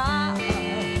star.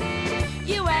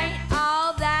 You ain't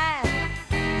all that.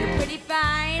 You're pretty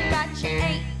fine, but you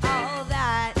ain't all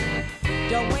that.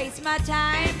 Don't waste my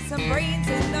time. Some brains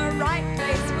in the right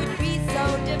place would be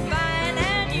so divine.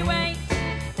 And you ain't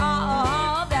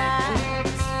all that.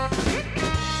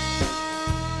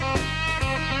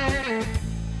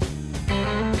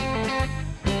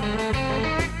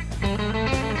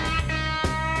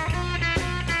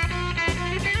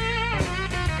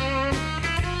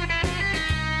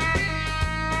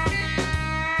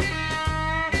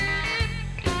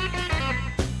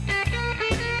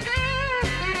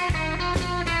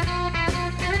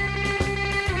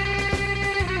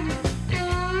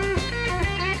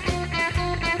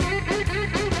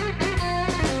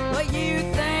 Well, you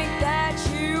think that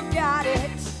you got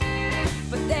it,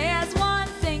 but there's one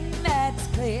thing that's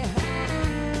clear.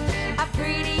 A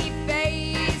pretty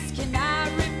face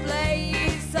cannot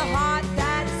replace a heart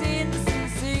that's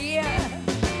insincere.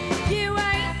 You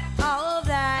ain't all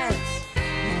that.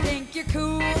 You think you're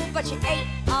cool, but you ain't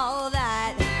all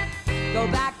that. Go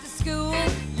back to school,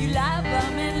 you love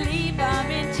them and leave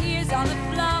them in tears on the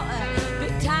floor.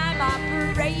 Big time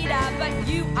operator, but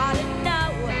you ought to know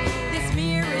this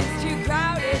mirror is too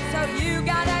crowded, so you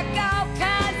gotta go,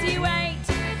 'cause you ain't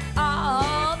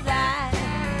all that.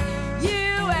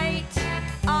 You ain't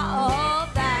all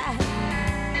that.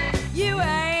 You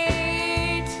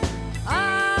ain't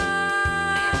all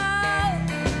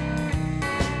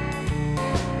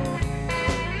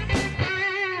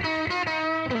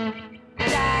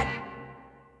that.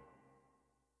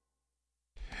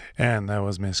 And that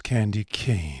was Miss Candy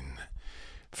Kane.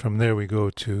 From there we go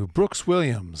to Brooks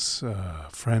Williams, a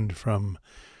friend from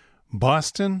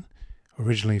Boston,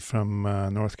 originally from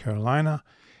North Carolina.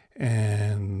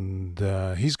 And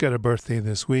he's got a birthday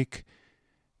this week.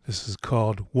 This is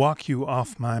called Walk You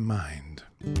Off My Mind.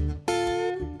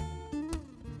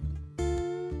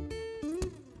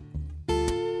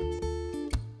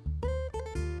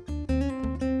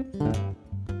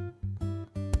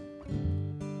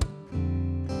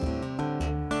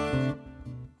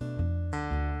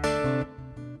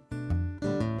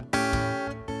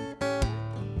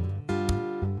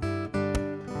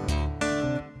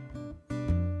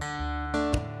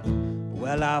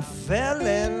 Well, I fell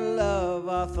in love,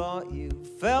 I thought you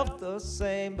felt the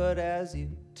same, but as you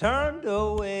turned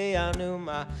away, I knew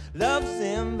my love's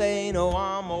in vain. Oh,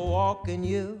 I'm walking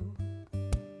you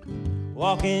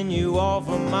off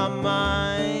of my mind.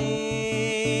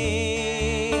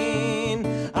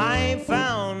 I ain't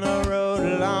found the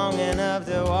road long enough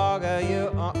to walk you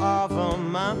off of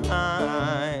my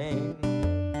mind.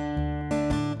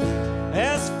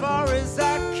 As far as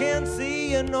I can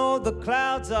see, you know the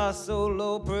clouds are so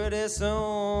low, pretty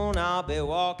soon I'll be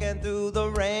walking through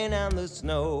the rain and the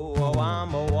snow. Oh,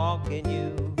 I'm a walking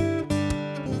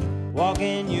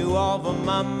you off of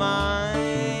my mind.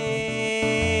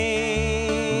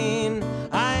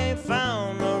 I ain't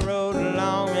found no road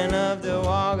long enough to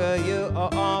walk you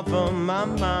off of my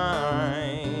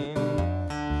mind.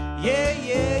 Yeah,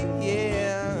 yeah, yeah.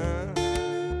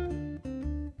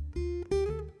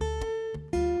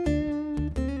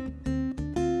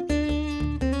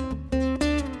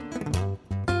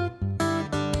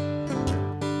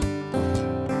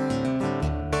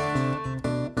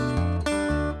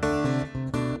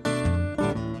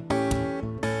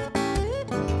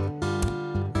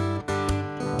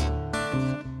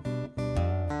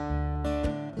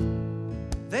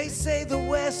 They say the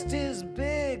West is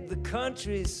big, the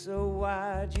country's so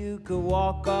wide, you could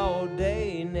walk all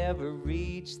day, never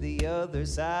reach the other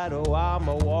side. Oh, I'm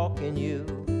a walking you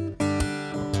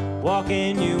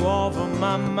off of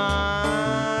my mind.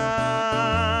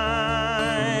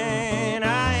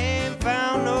 I ain't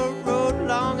found no road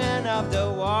long enough to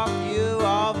walk you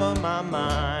off of my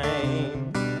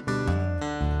mind.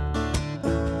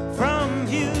 From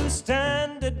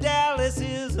Houston to Dallas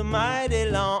is a mighty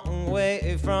long way.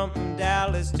 From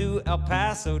Dallas to El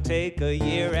Paso take a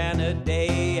year and a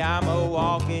day. I'm a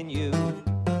walking you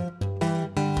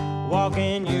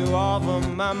off of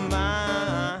my mind.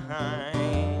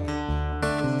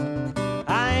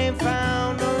 I ain't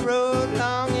found a road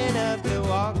long enough to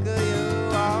walk you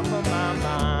off of my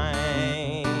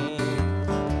mind.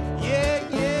 Yeah,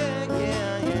 yeah,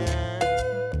 yeah, yeah.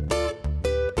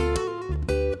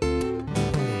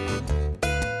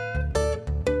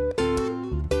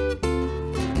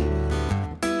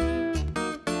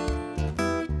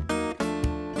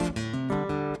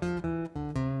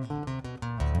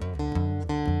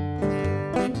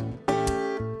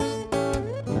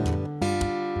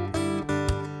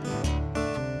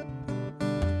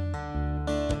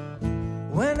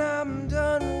 When I'm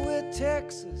done with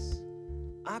Texas,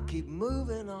 I keep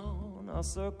moving on. I'll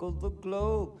circle the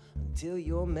globe until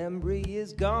your memory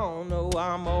is gone. Oh,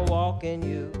 I'm a walking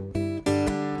you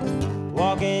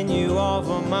off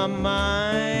of my mind.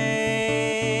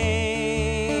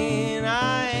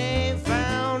 I ain't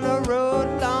found a road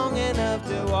long enough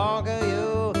to walk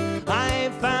you. I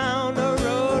ain't found a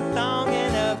road long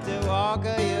enough to walk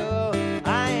you.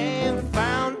 I ain't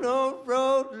found no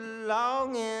road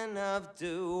long enough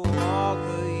to walk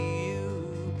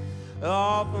you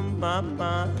off of my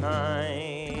mind.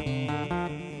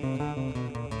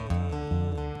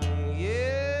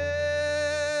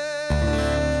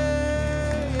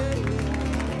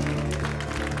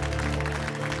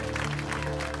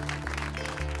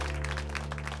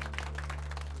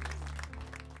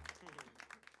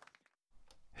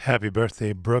 Happy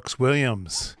birthday, Brooks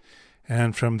Williams.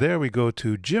 And from there we go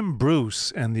to Jim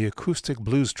Bruce and the Acoustic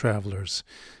Blues Travelers.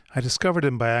 I discovered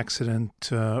him by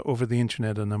accident over the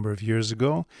internet a number of years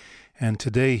ago, and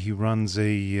today he runs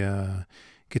a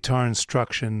guitar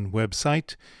instruction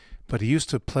website, but he used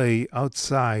to play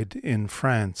outside in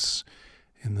France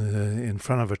in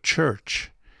front of a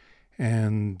church.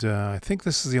 And I think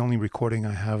this is the only recording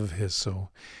I have of his. So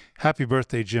happy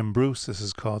birthday, Jim Bruce. This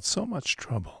is called So Much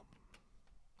Trouble.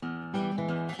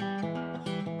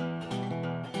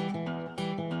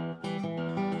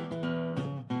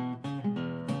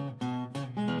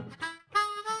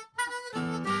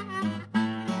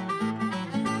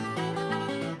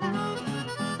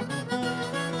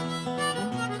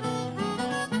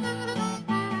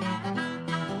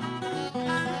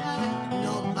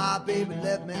 Baby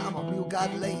left me, I'm a mule,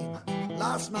 got lame.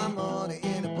 Lost my money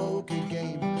in a poker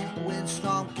game.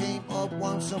 Windstorm came up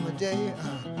one summer day.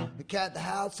 The cat, the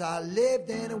house I lived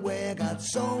in, away. I got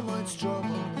so much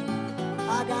trouble.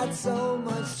 I got so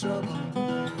much trouble.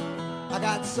 I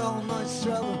got so much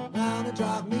trouble. Now to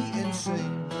drive me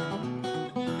insane.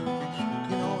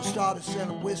 You know, I started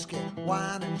selling whiskey,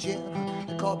 wine, and gin.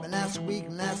 They caught me last week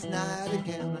and last night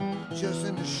again. Just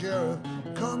in the sheriff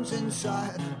comes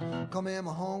inside. Come in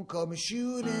my home, cut me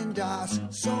shooting dice.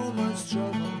 So much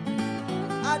trouble.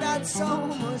 I got so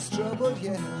much trouble,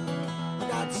 yeah. I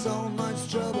got so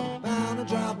much trouble, bound to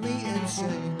drive me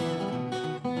insane.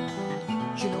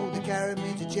 You know they carried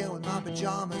me to jail with my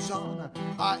pajamas on.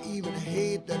 I even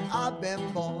hate that I've been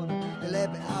born. They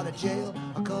let me out of jail,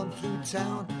 I come through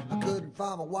town. I couldn't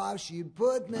find my wife, she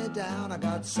put me down. I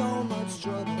got so much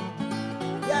trouble.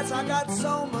 Yes, I got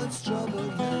so much trouble,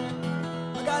 yeah.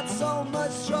 I got so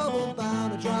much trouble,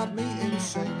 bound to drive me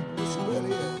insane. Yes, it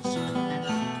really is.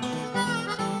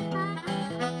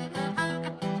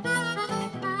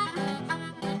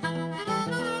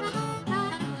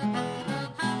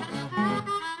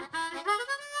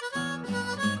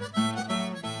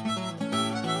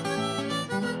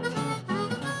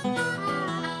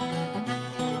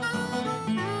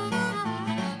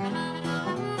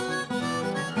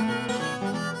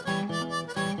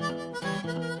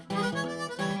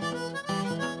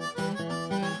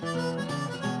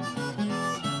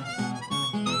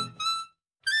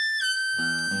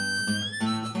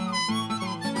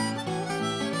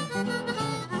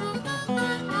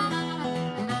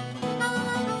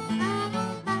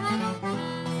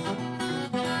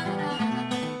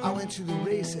 to the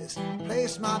races,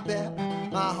 place my bet.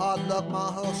 My hard luck, my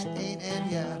horse ain't in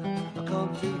yet. I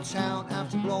come through town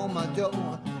after blowing my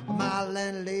dough. My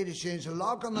landlady changed the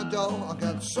lock on the door. I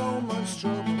got so much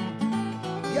trouble.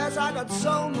 Yes, I got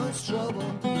so much trouble.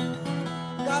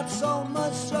 Got so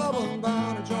much trouble,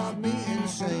 bound to drive me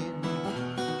insane.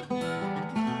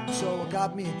 So I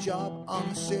got me a job on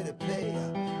the city pay.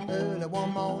 Early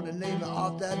one morning, laid me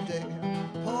off that day.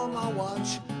 Pawn my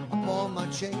watch, I pawned my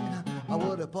chain. I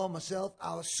would have pawned myself,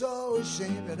 I was so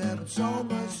ashamed of having so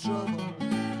much trouble.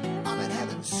 I've been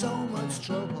having so much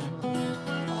trouble.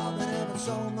 I've been having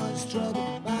so much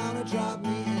trouble, bound to drive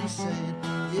me insane.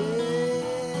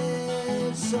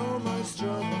 Yeah, so much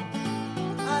trouble.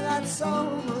 I got so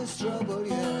much trouble,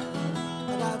 yeah.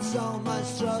 I got so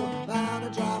much trouble, bound to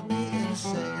drive me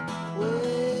insane.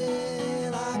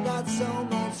 Well, I got so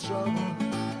much trouble.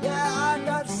 Yeah, I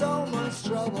got so much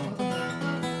trouble.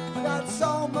 I got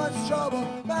so much trouble,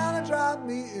 bound to drive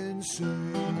me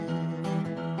insane.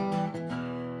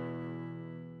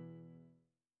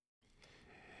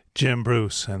 Jim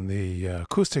Bruce and the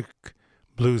Acoustic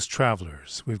Blues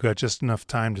Travelers. We've got just enough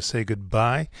time to say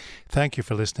goodbye. Thank you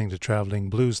for listening to Traveling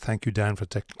Blues. Thank you, Dan, for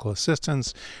technical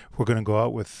assistance. We're going to go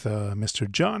out with Mr.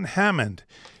 John Hammond,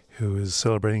 who is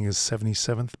celebrating his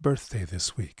 77th birthday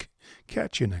this week.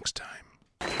 Catch you next time.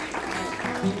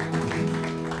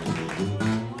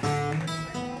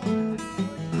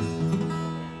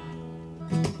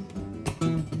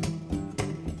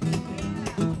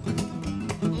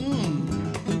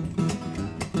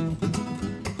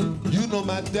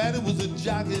 My daddy was a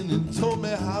jogging and told me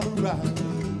how to ride.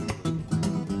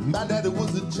 My daddy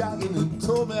was a jogging and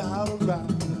told me how to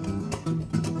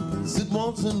ride. Sit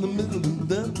once in the middle and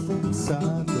then from the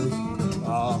side.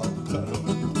 Oh, cut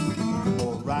him.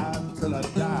 Gonna ride till I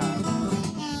die.